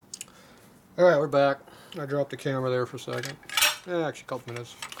Alright, we're back. I dropped the camera there for a second. Actually a couple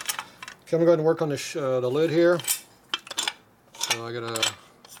minutes. Okay, I'm going to go ahead and work on the lid here. So I gotta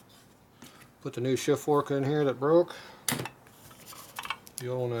put the new shift fork in here that broke. The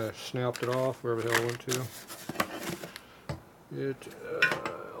old one I snapped it off, wherever the hell it went to.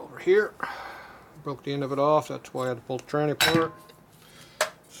 Over here. Broke the end of it off, that's why I had to pull the tranny apart.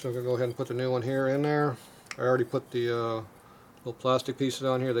 So I'm going to go ahead and put the new one here in there. I already put the little plastic pieces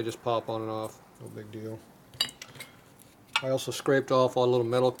on here, they just pop on and off, no big deal. I also scraped off all the little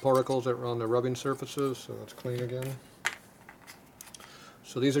metal particles that were on the rubbing surfaces, so it's clean again.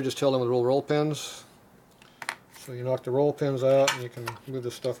 So these are just tilting with little roll pins. So you knock the roll pins out and you can move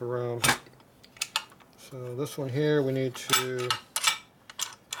this stuff around. So this one here we need to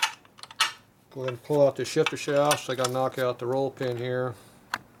go ahead and pull out the shifter shaft, so I got to knock out the roll pin here.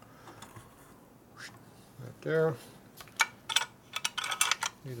 Right there.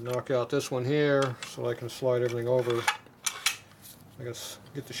 Need to knock out this one here so I can slide everything over. I guess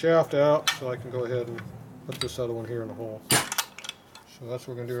get the shaft out so I can go ahead and put this other one here in the hole. So that's what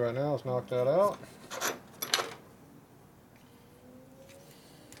we're going to do right now, is knock that out.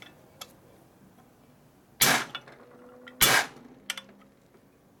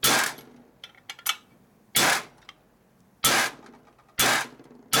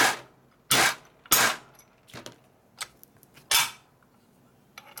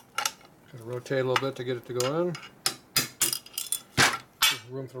 Gotta rotate a little bit to get it to go in. There's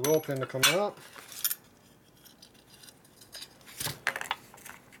room for the roll pin to come out.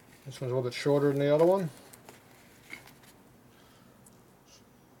 This one's a little bit shorter than the other one.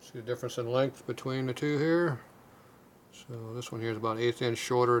 See the difference in length between the two here? So this one here is about 1/8 inch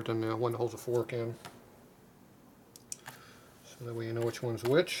shorter than the one that holds the fork in. So that way you know which one's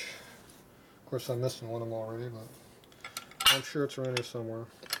which. Of course I'm missing one of them already, but I'm sure it's around here somewhere.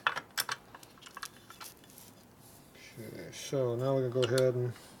 Okay, so now we're going to go ahead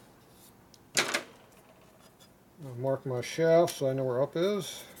and mark my shaft so I know where up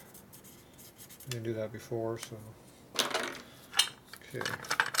is. I didn't do that before, so okay.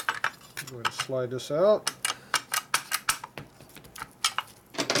 Go ahead and slide this out.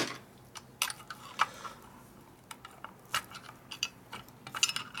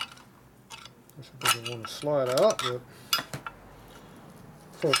 This doesn't want to slide out, but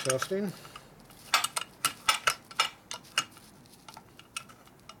protesting.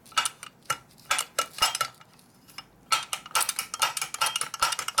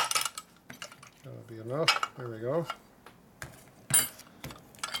 That'll be enough. There we go.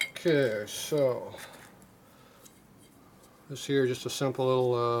 Okay, so this here is just a simple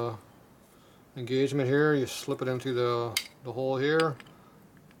little engagement here. You slip it into the hole here.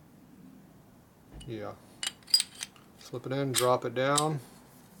 Yeah. Slip it in, drop it down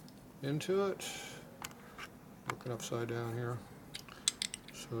into it. Looking upside down here.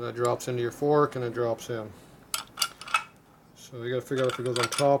 So that drops into your fork and it drops in. So you got to figure out if it goes on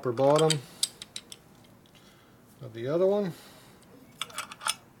top or bottom of the other one.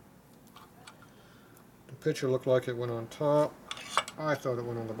 The picture looked like it went on top. I thought it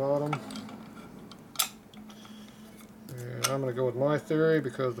went on the bottom. And I'm going to go with my theory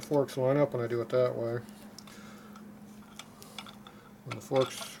because the forks line up when I do it that way. When the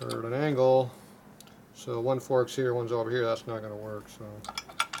forks are at an angle, so one fork's here, one's over here, that's not going to work. So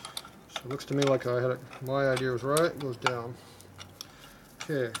it looks to me like my idea was right. It goes down.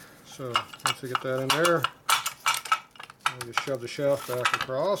 Okay, so once we get that in there, we'll just shove the shaft back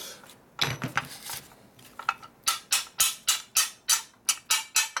across.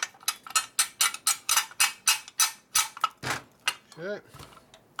 Okay.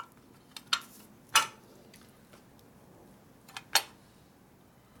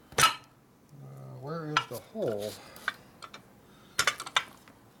 Where is the hole?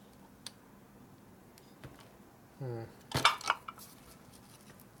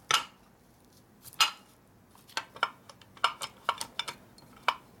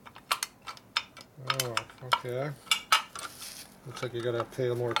 Oh, okay. Looks like you gotta pay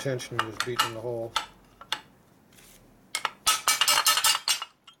more attention to just beating the hole.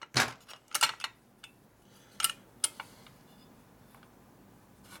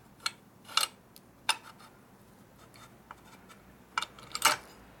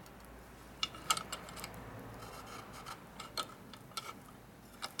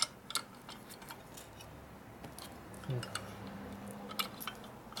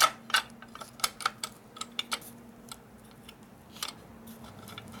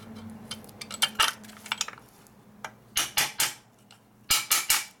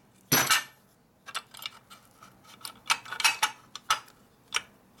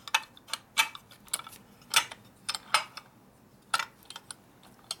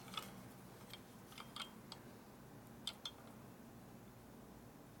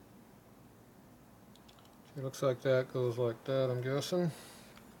 It looks like that goes like that, I'm guessing.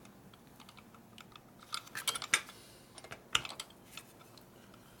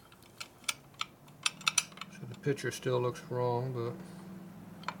 So the picture still looks wrong, but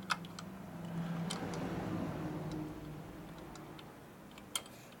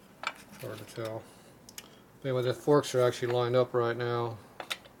it's hard to tell. Anyway, the forks are actually lined up right now,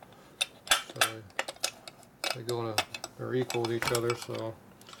 so they go in a, they're equal with each other. So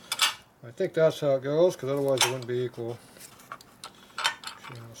I think that's how it goes, because otherwise it wouldn't be equal.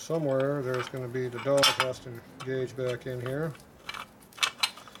 So somewhere there's going to be, the dog has to gauge back in here.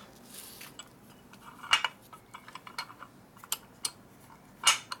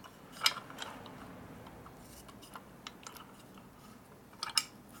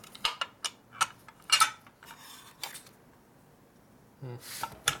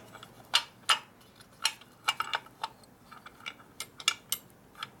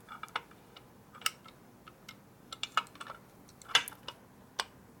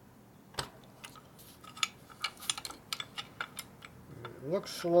 It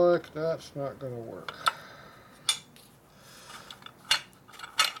looks like that's not going to work.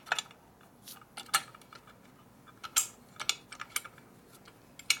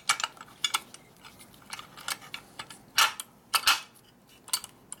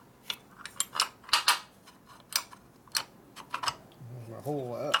 There's my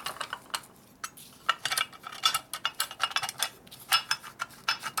hole at.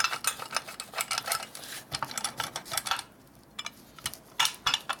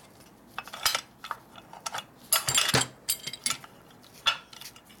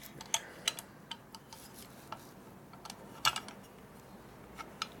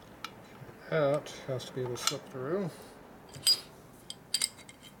 That has to be able to slip through.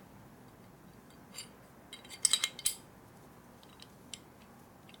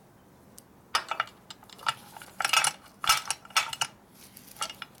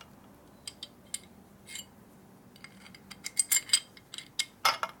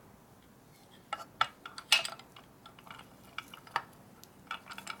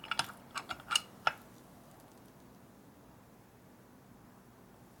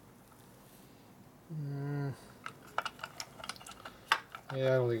 Yeah, I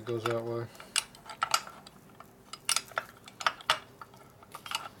don't think it goes that way.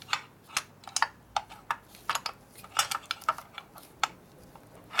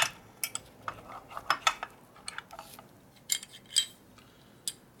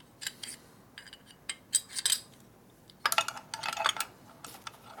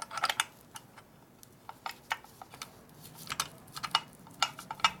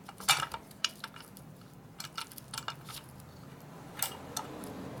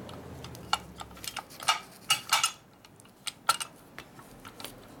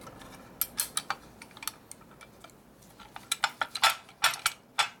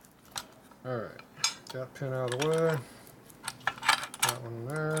 Alright, that pin out of the way, that one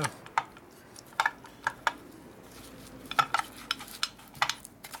there.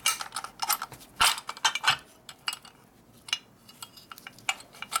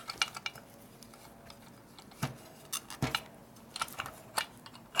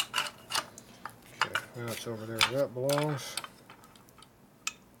 Okay, that's over there where that belongs.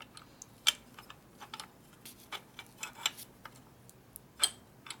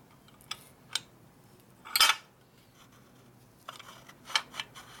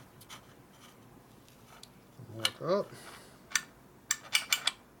 Walk up.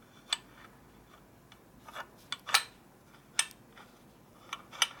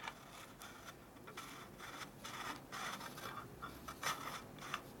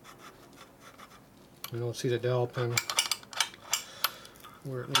 You don't see the dowel pin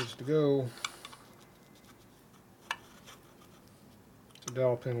where it needs to go. The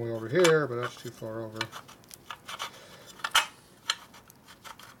dowel pin way over here, but that's too far over.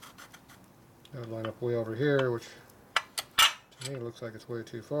 That would line up way over here, which to me looks like it's way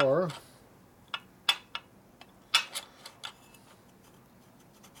too far.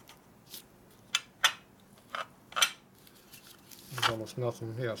 There's almost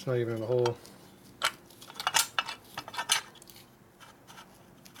nothing. Yeah, it's not even in the hole.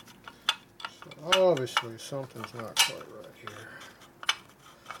 So obviously something's not quite right here.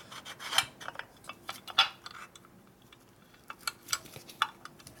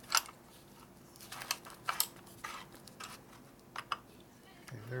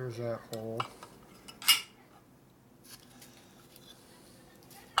 Okay, there's that hole.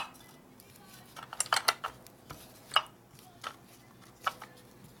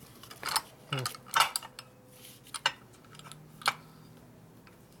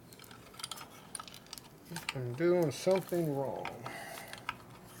 I'm doing something wrong.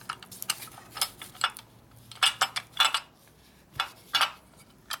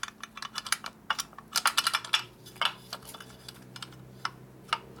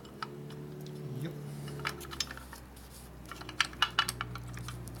 Yep.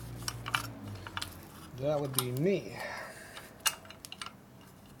 That would be me.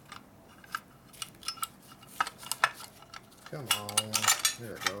 Come on,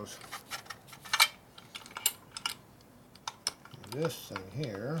 there it goes. And this thing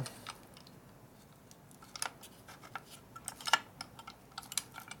here,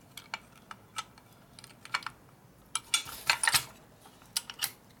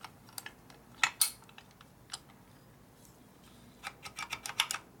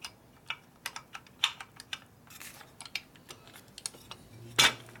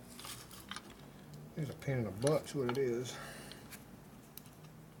 it's a pain in the butt, that's what it is.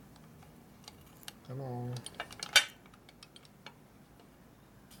 Come on.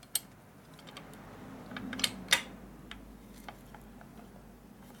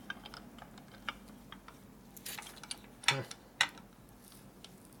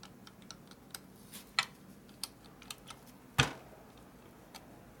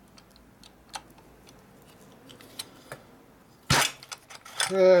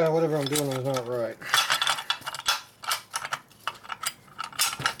 Yeah, whatever I'm doing is not right.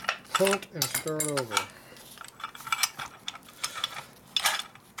 Punt and start over.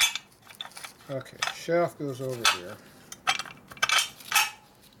 Okay, shaft goes over here.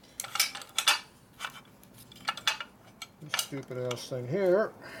 This stupid ass thing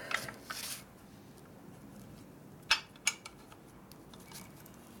here.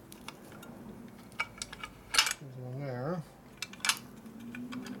 There's one there.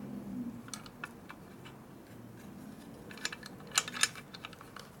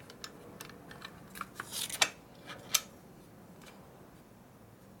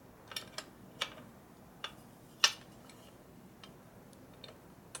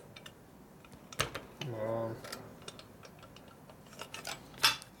 Come on.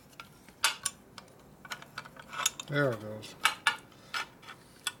 There it goes.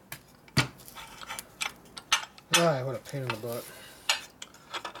 Alright, what a pain in the butt.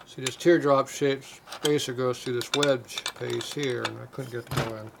 See, this teardrop shaped spacer goes through this wedge pace here, and I couldn't get it to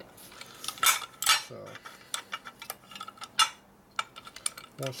go in. So,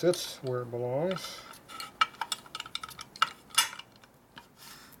 once it's where it belongs,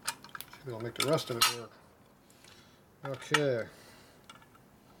 we'll make the rest of it work. Okay.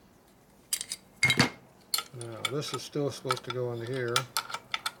 Now, this is still supposed to go into here.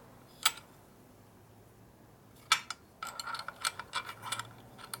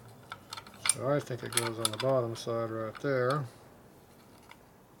 So I think it goes on the bottom side right there.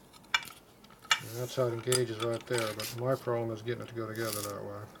 And that's how it engages right there, but my problem is getting it to go together that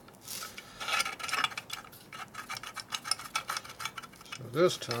way. So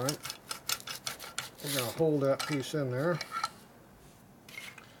this time, we're going to hold that piece in there.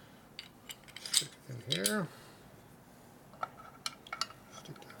 Stick it in here.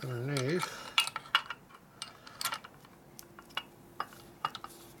 Stick that underneath.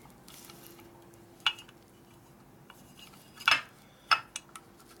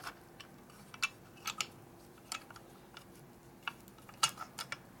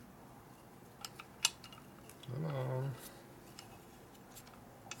 Come on.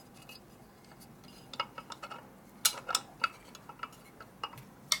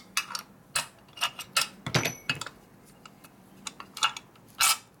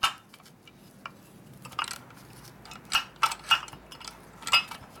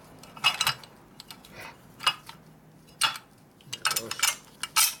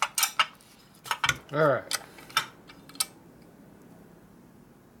 All right.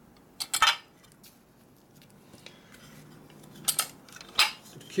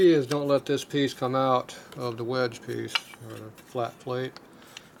 The key is don't let this piece come out of the wedge piece or the flat plate.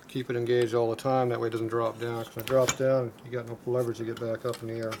 Keep it engaged all the time, that way it doesn't drop down. Because when it drops down, you got no leverage to get back up in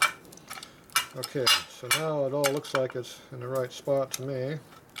the air. Okay, so now it all looks like it's in the right spot to me.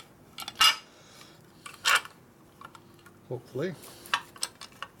 Hopefully.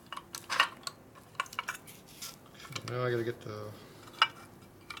 Now I got to get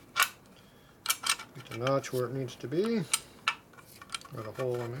the notch where it needs to be. Got a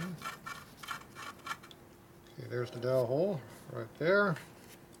hole in there. Okay, there's the dowel hole right there.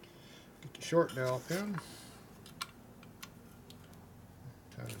 Get the short dowel pin.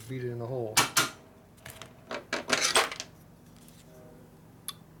 Time to beat it in the hole.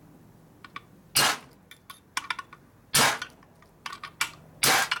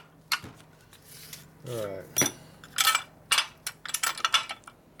 Alright.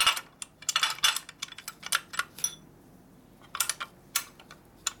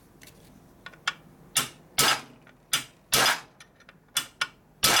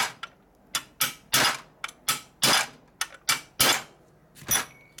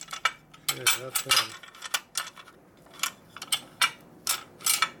 Okay, that's done.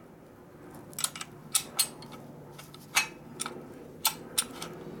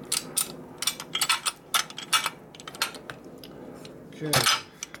 Okay,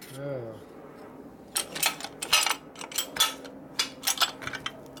 now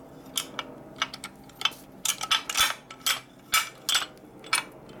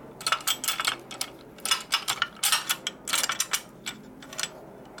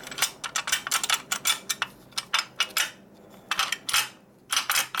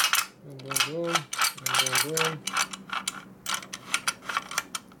boom, boom, boom, boom, boom, boom.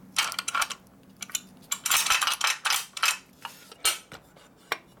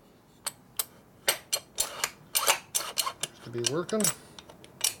 To be working.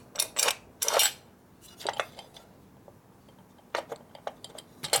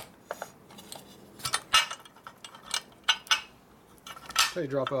 Until you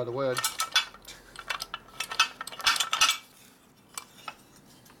drop out of the wedge.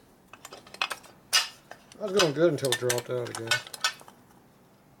 I was going good until it dropped out again.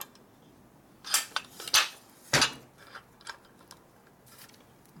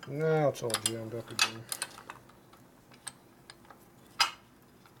 Now it's all jammed up again.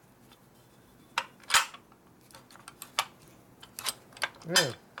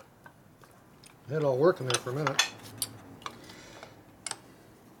 Yeah, it had all working there for a minute.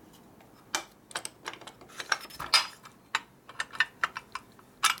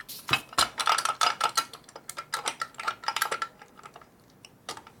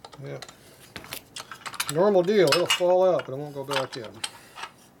 Yeah, normal deal. It'll fall out, but it won't go back in.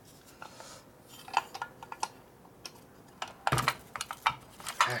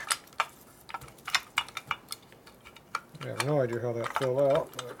 I have no idea how that fell out,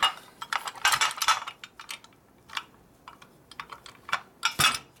 but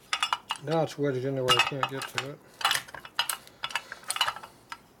now it's wedged in there where I can't get to it.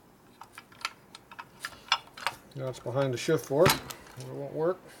 Now it's behind the shift fork, where it won't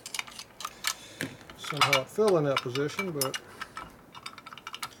work. Somehow it fell in that position, but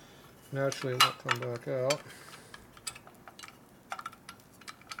naturally it won't come back out.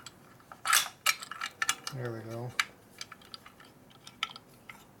 There we go.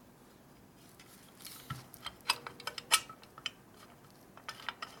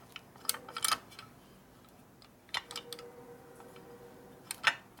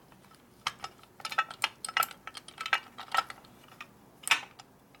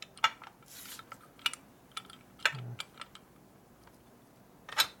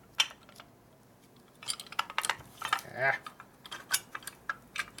 Ah.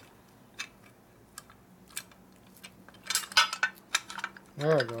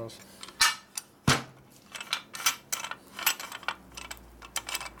 There it goes.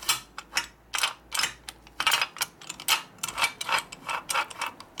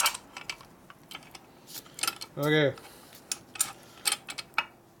 Okay.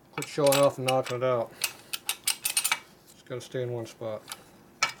 Quit showing off and knocking it out. It's got to stay in one spot.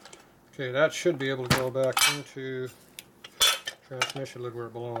 Okay, that should be able to go back into transmission lid where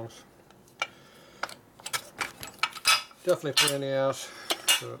it belongs. Definitely a pain in the ass,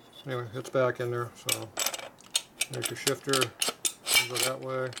 but anyway, it's back in there. So there's your shifter. You go that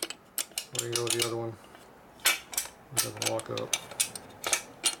way, or you go the other one. It doesn't lock up.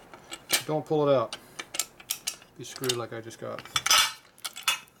 Don't pull it out. Be screwed like I just got.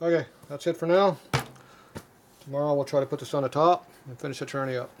 Okay, that's it for now. Tomorrow we'll try to put this on the top and finish the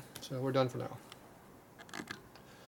tranny up. So we're done for now.